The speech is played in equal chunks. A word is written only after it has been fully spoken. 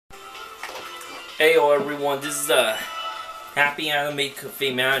Heyo everyone, this is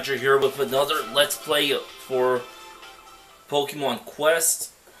HappyAnimaidCafeManager here with another Let's Play for Pokemon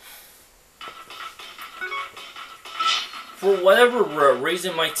Quest. For whatever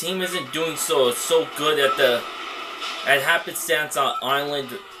reason, my team isn't doing so good at HappyAnimaidCafeManager Island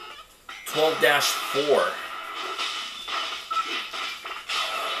 12-4.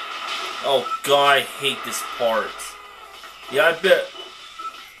 Oh god, I hate this part. Yeah, I bet.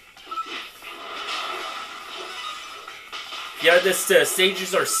 Yeah, the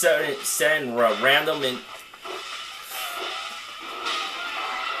stages are set in random, and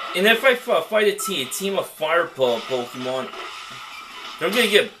if I fight a team of fire Pokemon, they're gonna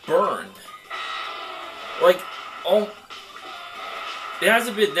get burned. Like, oh, it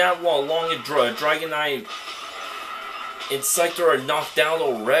hasn't been that long and Dragonite and Scyther are knocked out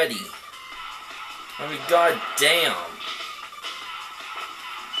already. I mean, god damn.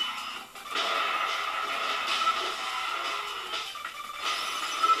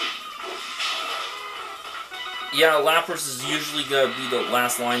 Yeah, Lapras is usually gonna be the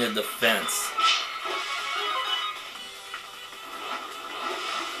last line of defense.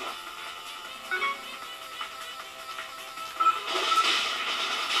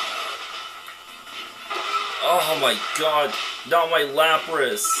 Oh my god, not my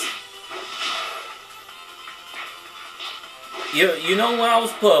Lapras. You know when I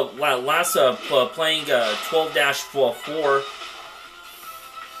was playing 12-4,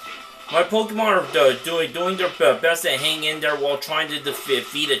 my Pokemon are doing their best to hang in there while trying to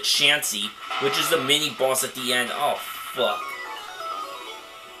defeat a Chansey, which is the mini boss at the end. Oh fuck.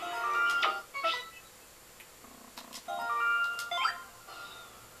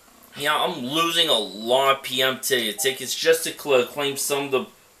 Yeah, I'm losing a lot of PM tickets just to claim some of the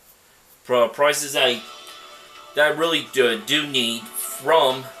prizes that I really do need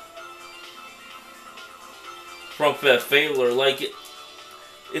from Failure. Like,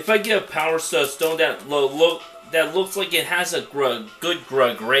 if I get a Power Stone that looks like it has a good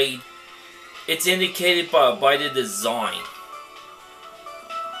grade, it's indicated by the design.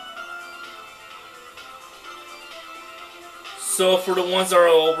 So for the ones that are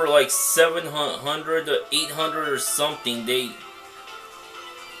over like 700 to 800 or something, I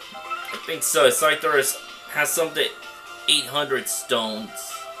think so. Scyther has something 800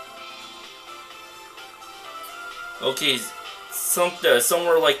 stones. Okay,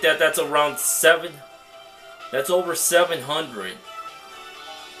 somewhere like that. That's around 7. That's over 700.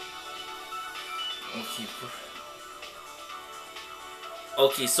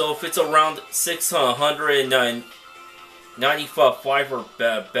 Okay, so if it's around 695 or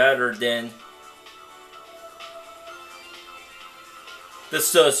better, then the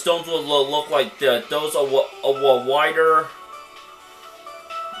stones will look like those are wider.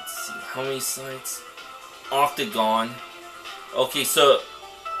 Let's see, how many sides? Octagon. Okay, so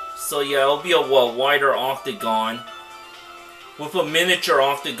yeah, it'll be a wider octagon with a miniature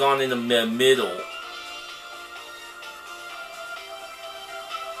octagon in the middle.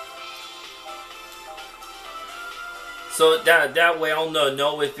 So that way I'll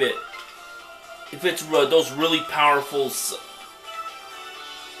know if it's those really powerful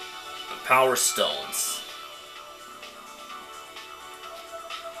Power Stones.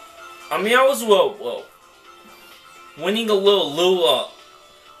 I mean, I was winning a little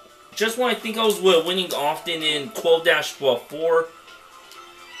just when I think I was winning often in 12-4,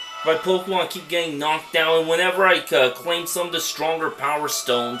 my Pokemon keep getting knocked down, and whenever I claim some of the stronger Power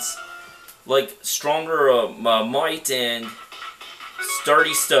Stones, like stronger Might and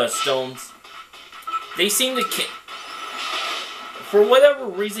Sturdy Stones, they seem to for whatever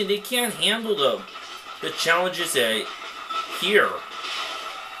reason, they can't handle the challenges here.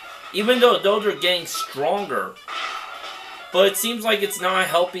 Even though they're getting stronger. But it seems like it's not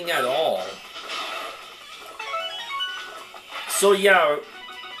helping at all. So yeah,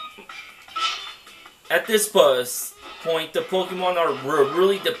 at this point, the Pokemon are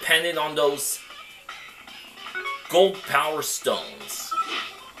really dependent on those gold Power Stones.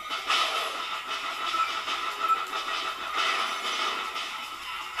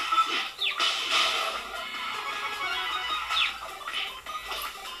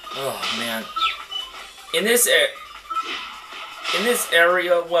 Oh man, in this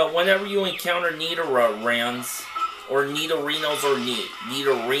area, well, whenever you encounter Nidorans or Nidorinos or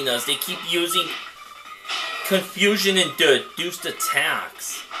Nidorinas, they keep using confusion induced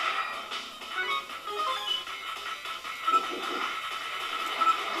attacks.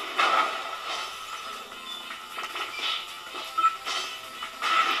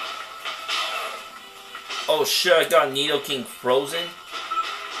 Oh shit, I got Nidoking frozen.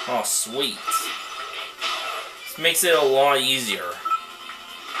 Oh, sweet. This makes it a lot easier.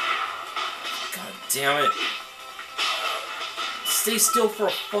 God damn it. Stay still for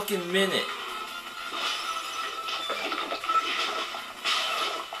a fucking minute.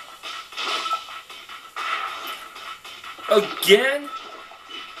 Again?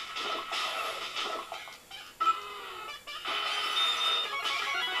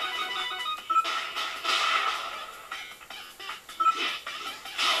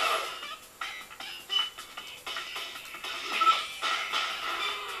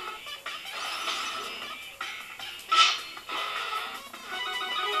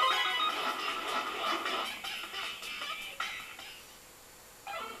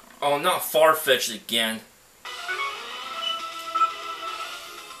 Oh, not far-fetched again.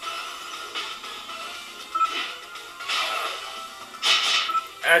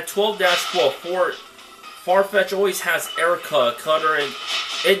 At 12-12, Farfetch always has Erica Cutter and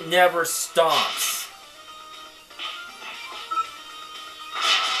it never stops.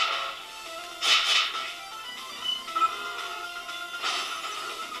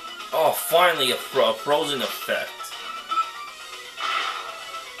 Oh, finally a frozen effect.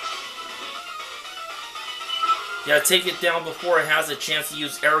 Yeah, take it down before it has a chance to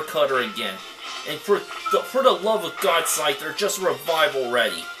use Air Cutter again. And for the love of God, Scyther, just revive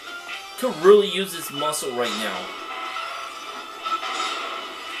already. Could really use this muscle right now.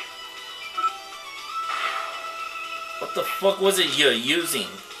 What the fuck was it you're using?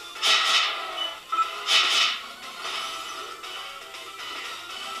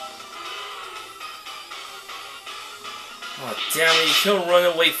 Oh, damn it, you couldn't run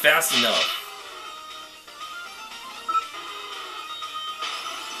away fast enough.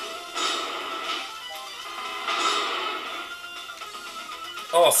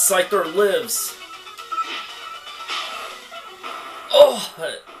 Oh, Scyther lives. Oh,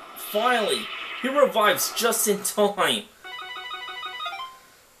 finally. He revives just in time.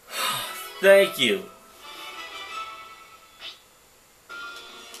 Thank you.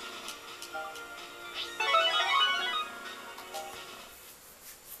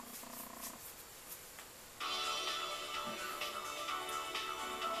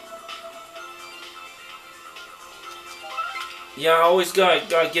 Yeah, I always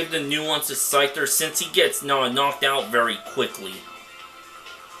gotta give the nuance to Scyther since he gets knocked out very quickly.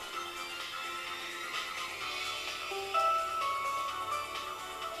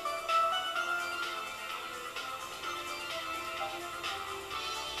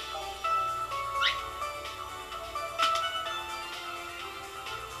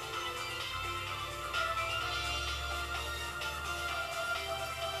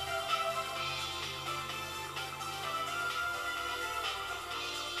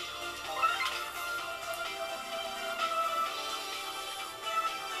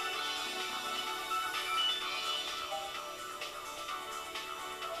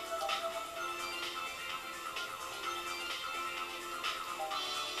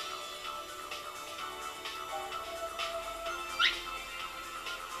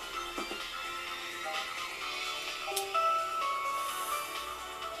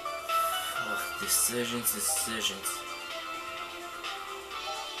 Decisions.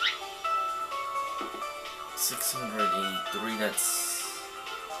 683, that's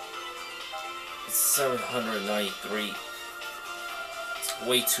 793. It's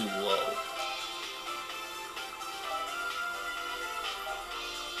way too low.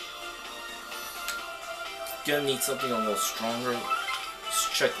 Gonna need something a little stronger. Let's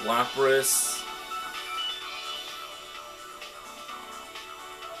check Lapras.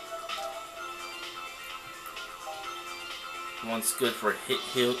 One's good for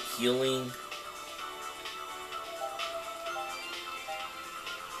healing.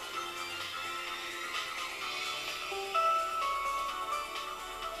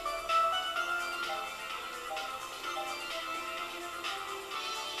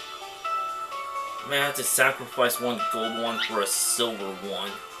 I may have to sacrifice one gold one for a silver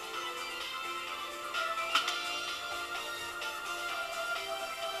one.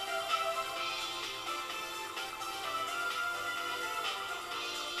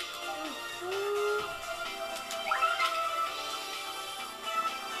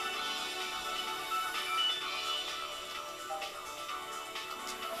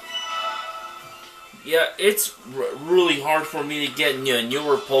 Yeah, it's really hard for me to get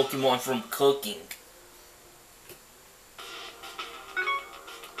newer Pokemon from cooking.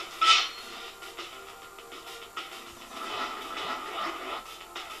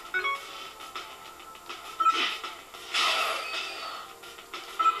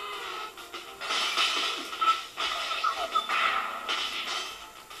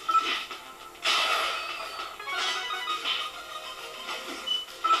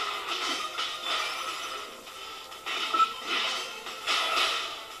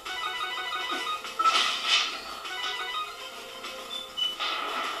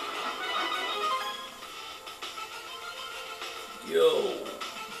 Yo.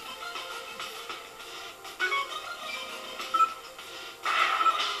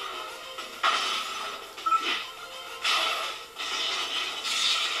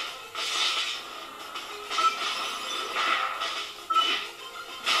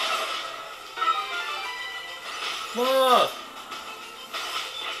 Fuck!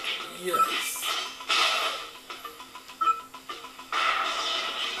 Yes.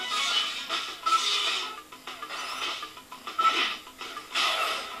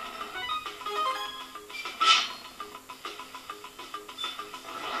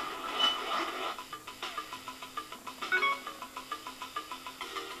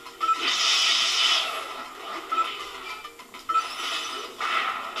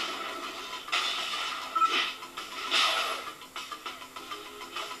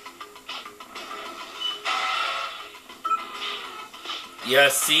 Yeah,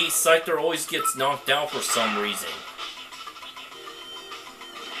 see, Scyther always gets knocked out for some reason.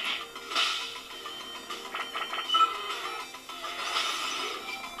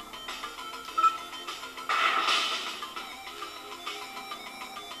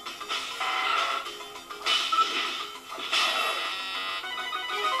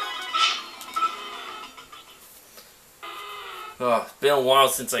 It's been a while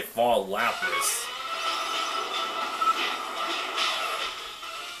since I fought Lapras.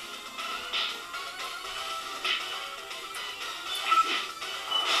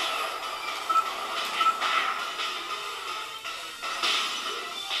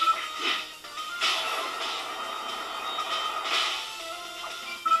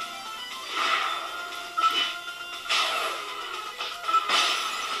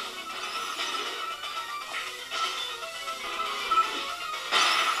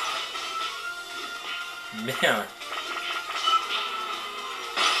 Man.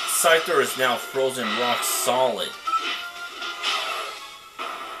 Scyther is now frozen rock solid.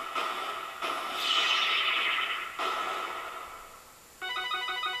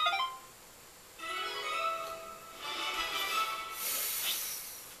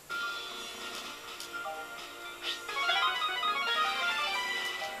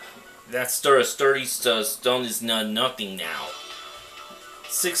 That sturdy stone is nothing now.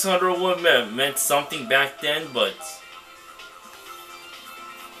 600 would have meant something back then, but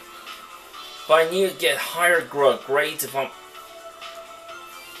I need to get higher grades if I'm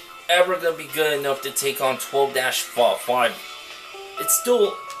ever gonna be good enough to take on 12-5. It's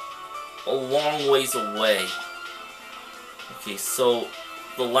still a long ways away. Okay, so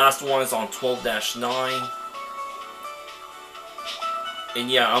the last one is on 12-9. And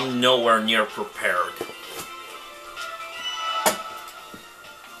yeah, I'm nowhere near prepared.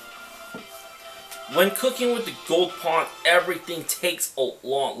 When cooking with the gold pot, everything takes a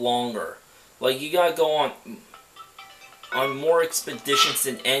lot longer. Like, you gotta go on more expeditions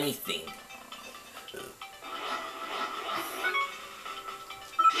than anything.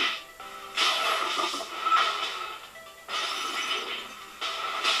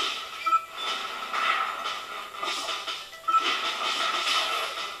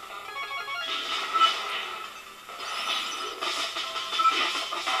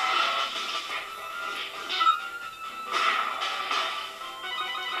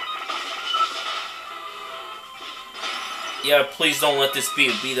 Yeah, please don't let this be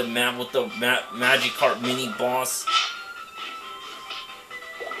the map with the Magikarp mini boss.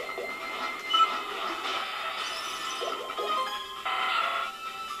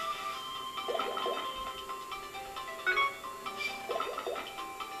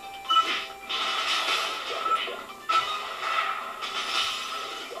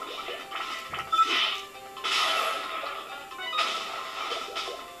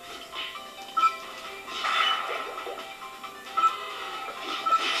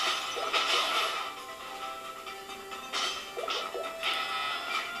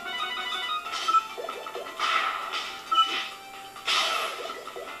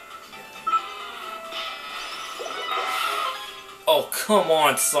 Oh, come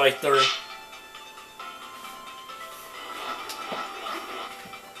on, Scyther.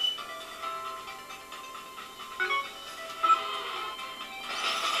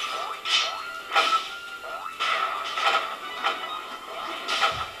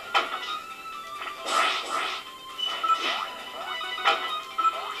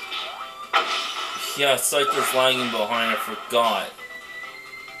 Yeah, Scyther's lagging behind, I forgot.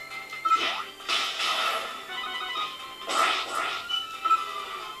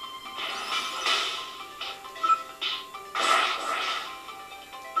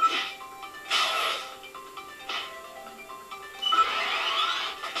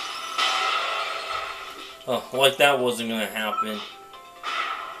 Oh, like that wasn't gonna happen.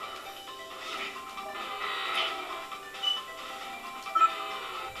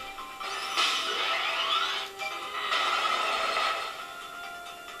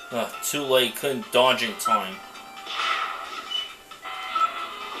 Too late, couldn't dodge in time.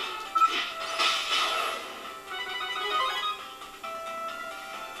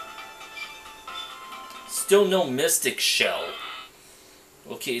 Still no Mystic Shell.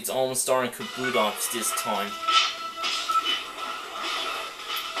 Okay, it's almost starting Kabutops this time.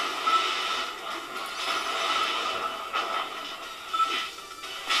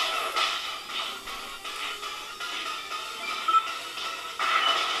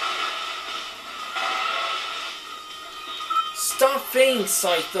 Stop fainting,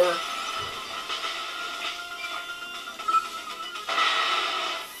 Scyther!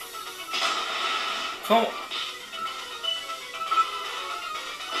 Come on.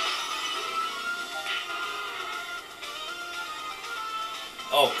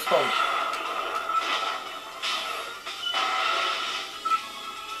 Oh, come.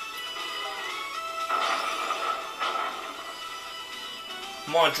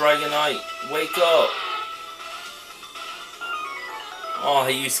 Come on, Dragonite, wake up. Oh,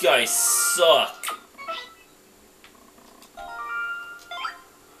 you guys suck.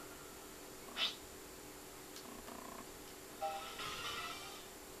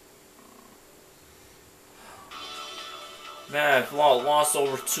 Man, I've lost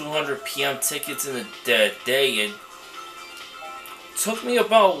over 200 PM tickets in a day. It took me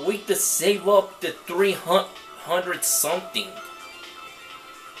about a week to save up the 300 something.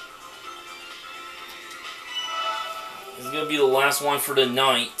 This is gonna be the last one for the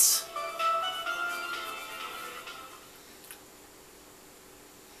night.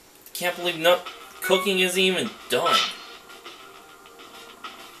 Can't believe cooking isn't even done.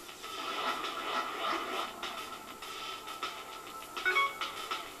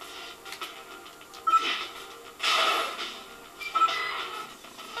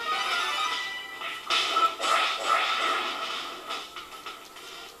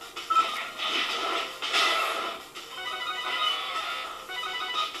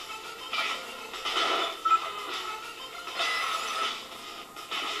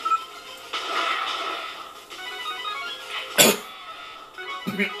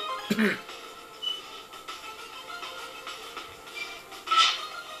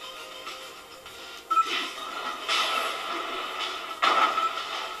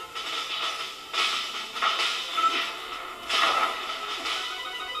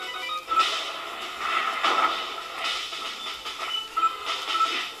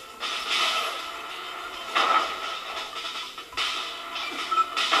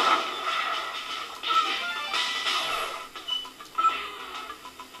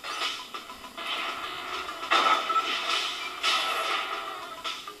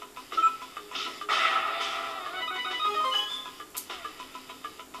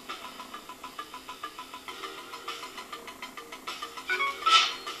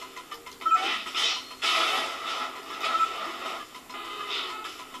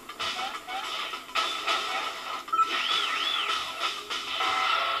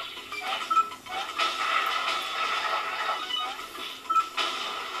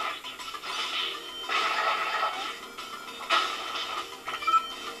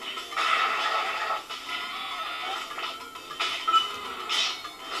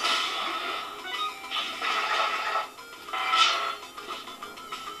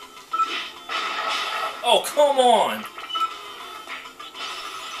 Oh, come on!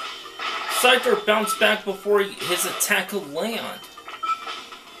 Scyther bounced back before his attack could land.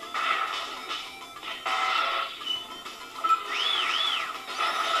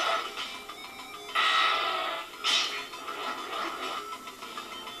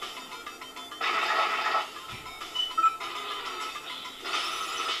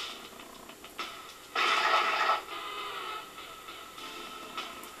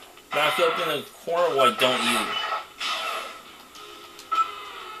 Back up in the corner, why don't you?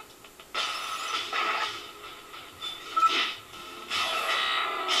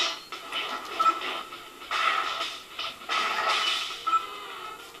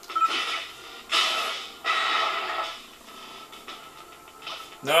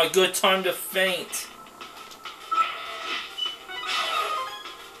 Not a good time to faint.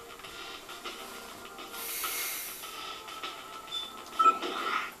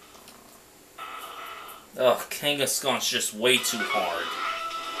 Ugh, Kangaskhan's just way too hard.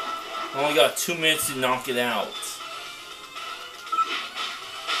 I only got 2 minutes to knock it out.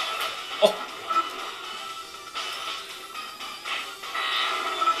 Oh!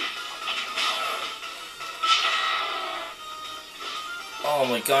 Oh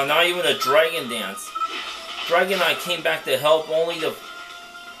my god, not even a Dragon Dance. Dragonite came back to help only to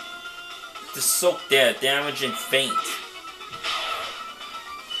soak that damage and faint.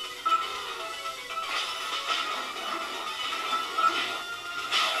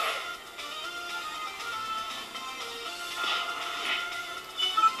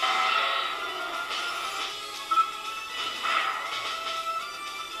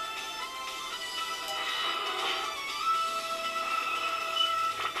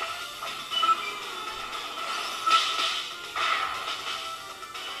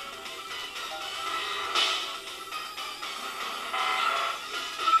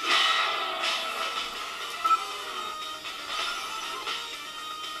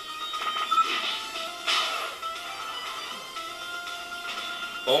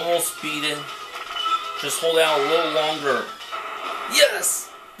 Almost beaten. Just hold out a little longer. Yes!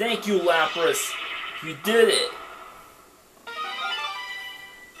 Thank you, Lapras. You did it.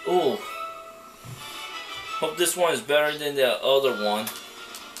 Ooh. Hope this one is better than the other one.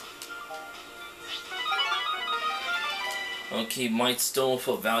 Okay, Might Stone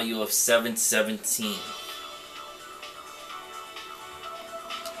for a value of 717.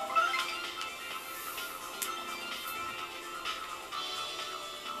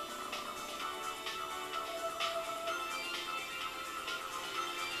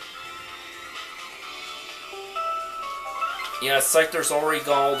 Yeah, Scyther's already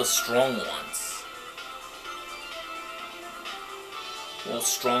got all the strong ones. Well,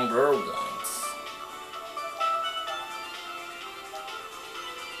 stronger ones.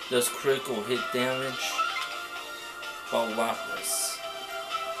 Does critical hit damage? Oh, Lapras.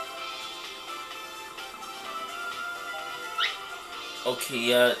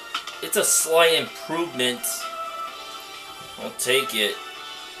 Okay, it's a slight improvement. I'll take it.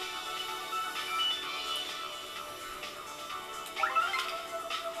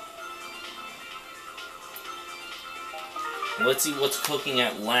 Let's see what's cooking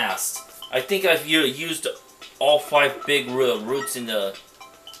at last. I think I've used all 5 big roots in the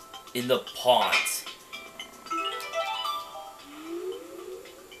pot.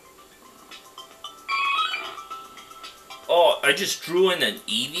 Oh, I just drew in an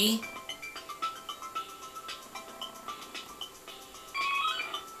Eevee?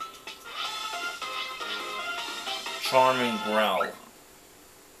 Charming Growl.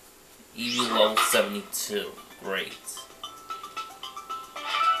 Eevee level 72. Great.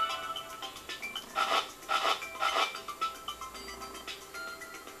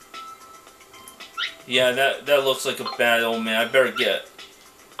 Yeah, that looks like a bad omen. I better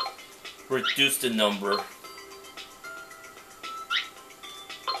reduce the number.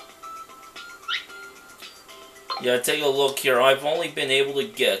 Yeah, take a look here. I've only been able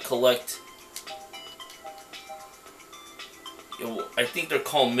to collect. I think they're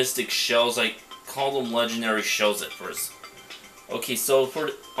called Mystic Shells. I call them Legendary Shells at first. Okay, so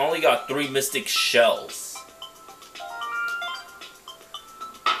I only got 3 Mystic Shells.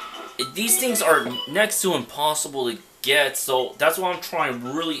 These things are next to impossible to get, so that's why I'm trying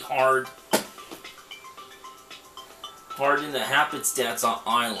really hard in the habit stats on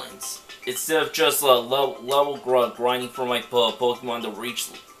islands. Instead of just level grinding for my Pokemon to reach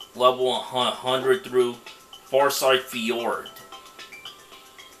level 100 through Farside Fjord.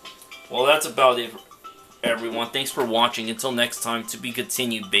 Well, that's about it, everyone. Thanks for watching. Until next time, to be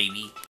continued, baby.